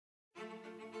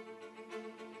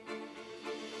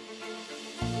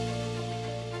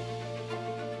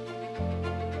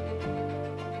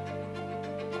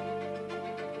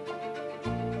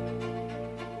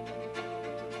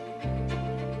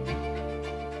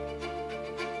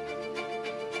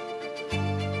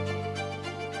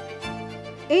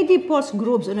AiDrivers Ports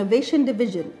Group's Innovation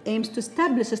Division aims to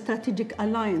establish a strategic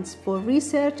alliance for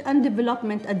research and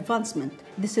development advancement.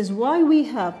 This is why we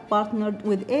have partnered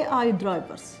with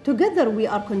AiDrivers. Together, we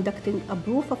are conducting a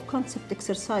proof of concept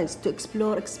exercise to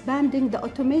explore expanding the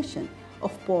automation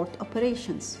of port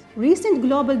operations. Recent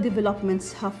global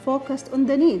developments have focused on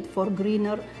the need for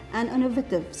greener and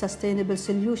innovative sustainable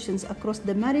solutions across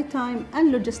the maritime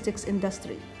and logistics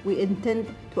industry. We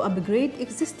intend to upgrade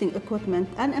existing equipment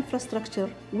and infrastructure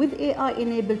with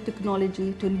AI-enabled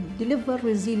technology to deliver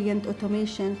resilient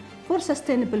automation for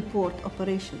sustainable port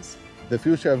operations. The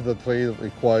future of the trade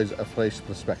requires a fresh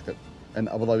perspective, and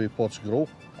Abu Dhabi Ports Group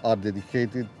are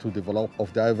dedicated to develop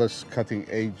of diverse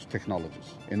cutting-edge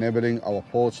technologies, enabling our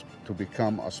ports to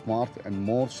become a smart and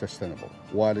more sustainable,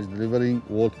 while delivering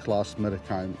world-class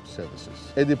maritime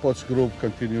services. AiDrivers Ports Group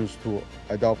continues to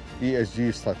adopt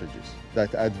ESG strategies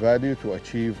that add value to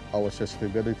achieve our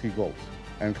sustainability goals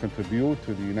and contribute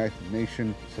to the United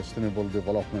Nations Sustainable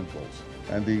Development Goals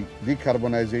and the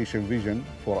decarbonization vision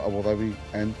for Abu Dhabi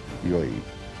and UAE.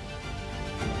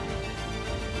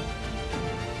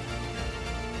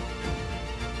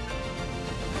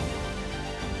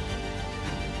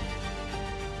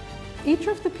 Each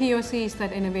of the POCs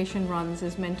that innovation runs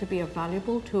is meant to be a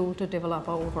valuable tool to develop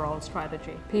our overall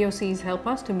strategy. POCs help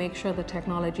us to make sure the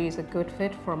technology is a good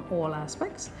fit from all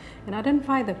aspects and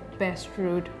identify the best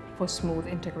route for smooth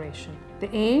integration.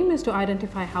 The aim is to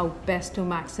identify how best to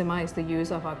maximize the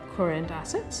use of our current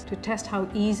assets, to test how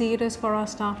easy it is for our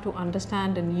staff to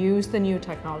understand and use the new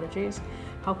technologies,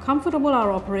 how comfortable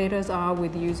our operators are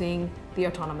with using the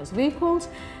autonomous vehicles,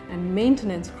 and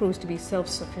maintenance crews to be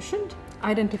self-sufficient,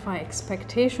 identify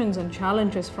expectations and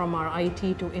challenges from our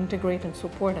IT to integrate and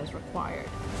support as required.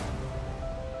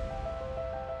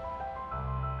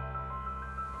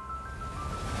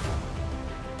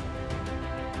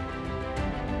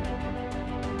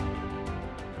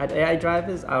 At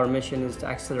AiDrivers, our mission is to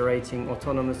accelerating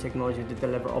autonomous technology to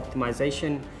deliver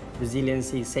optimization,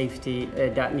 resiliency, safety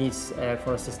that needs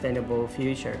for a sustainable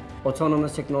future.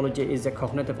 Autonomous technology is a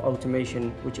cognitive automation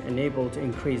which enables to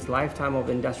increase lifetime of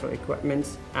industrial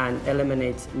equipment and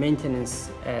eliminate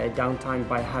maintenance downtime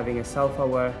by having a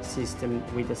self-aware system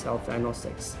with the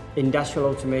self-diagnostics. Industrial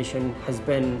automation has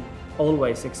been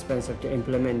always expensive to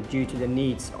implement due to the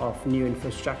needs of new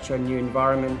infrastructure, new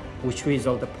environment, which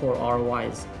result in poor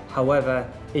ROIs. However,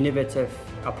 innovative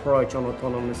approach on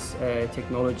autonomous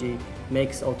technology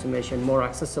makes automation more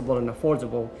accessible and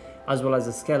affordable, as well as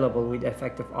scalable with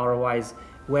effective ROIs,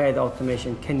 where the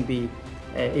automation can be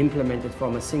implemented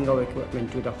from a single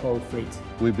equipment to the whole fleet.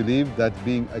 We believe that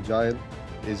being agile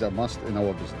is a must in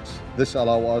our business. This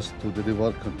allows us to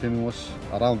deliver continuous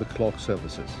around-the-clock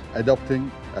services.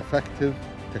 Adopting effective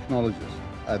technologies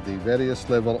at the various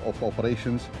levels of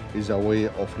operations is a way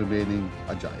of remaining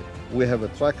agile. We have a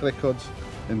track record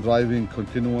in driving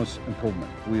continuous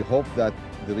improvement. We hope that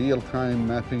the real-time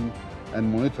mapping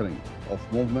and monitoring of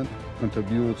movement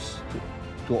contributes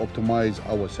to optimize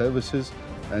our services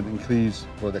and increase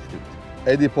productivity.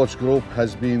 AiDrivers Ports Group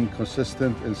has been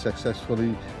consistent in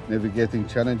successfully navigating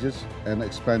challenges and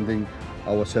expanding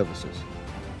our services,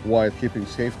 while keeping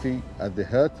safety at the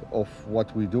heart of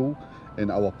what we do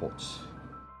in our ports.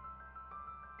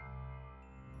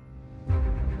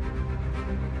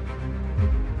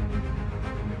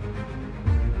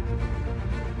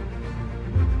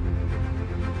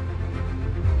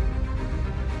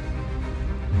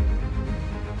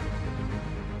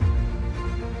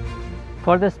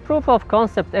 For this proof of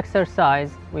concept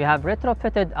exercise, we have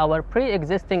retrofitted our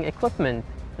pre-existing equipment,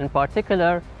 in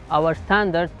particular our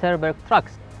standard Turbo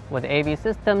trucks, with AV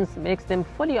systems makes them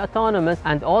fully autonomous,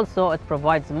 and also it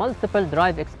provides multiple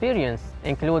drive experience,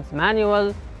 includes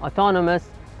manual, autonomous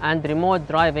and remote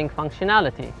driving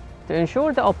functionality. To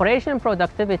ensure the operation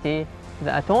productivity,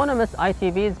 the autonomous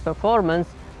ITV's performance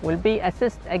will be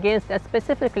assessed against a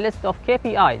specific list of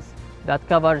KPIs that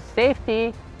covers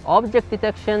safety, object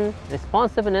detection,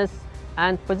 responsiveness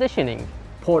and positioning.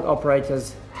 Port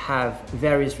operators have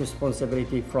various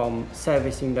responsibility from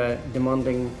servicing the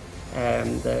demanding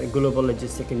the global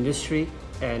logistic industry,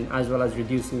 and as well as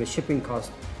reducing the shipping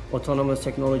cost. Autonomous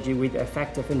technology with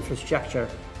effective infrastructure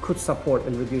could support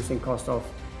in reducing cost of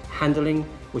handling,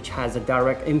 which has a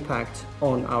direct impact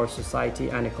on our society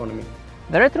and economy.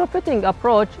 The retrofitting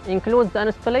approach includes the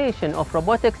installation of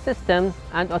robotic systems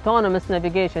and autonomous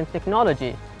navigation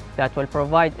technology that will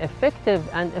provide effective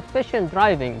and efficient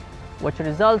driving, which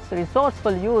results in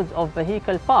resourceful use of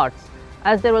vehicle parts,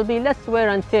 as there will be less wear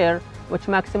and tear, which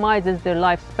maximizes their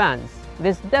lifespans.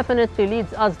 This definitely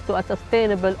leads us to a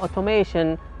sustainable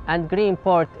automation and green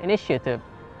port initiative.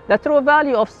 The true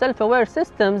value of self-aware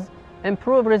systems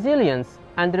improve resilience,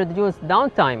 and reduce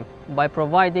downtime by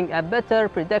providing a better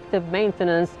predictive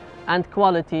maintenance and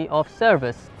quality of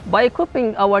service. By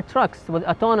equipping our trucks with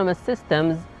autonomous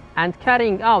systems and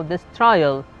carrying out this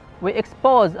trial, we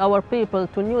expose our people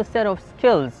to a new set of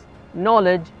skills,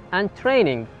 knowledge, and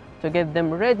training to get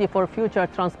them ready for future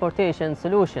transportation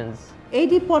solutions.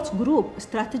 AiD Ports Group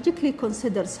strategically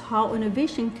considers how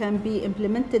innovation can be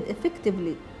implemented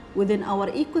effectively within our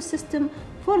ecosystem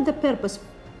for the purpose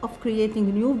of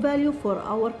creating new value for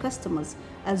our customers,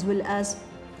 as well as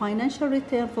financial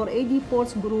return for AiD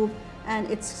Ports Group and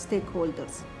its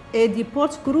stakeholders. AiD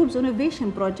Ports Group's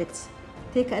innovation projects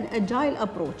take an agile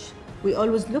approach. We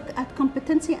always look at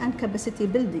competency and capacity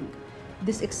building.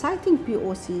 This exciting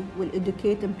POC will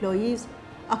educate employees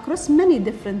across many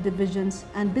different divisions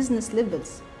and business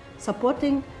levels,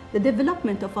 supporting the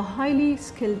development of a highly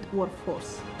skilled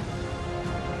workforce.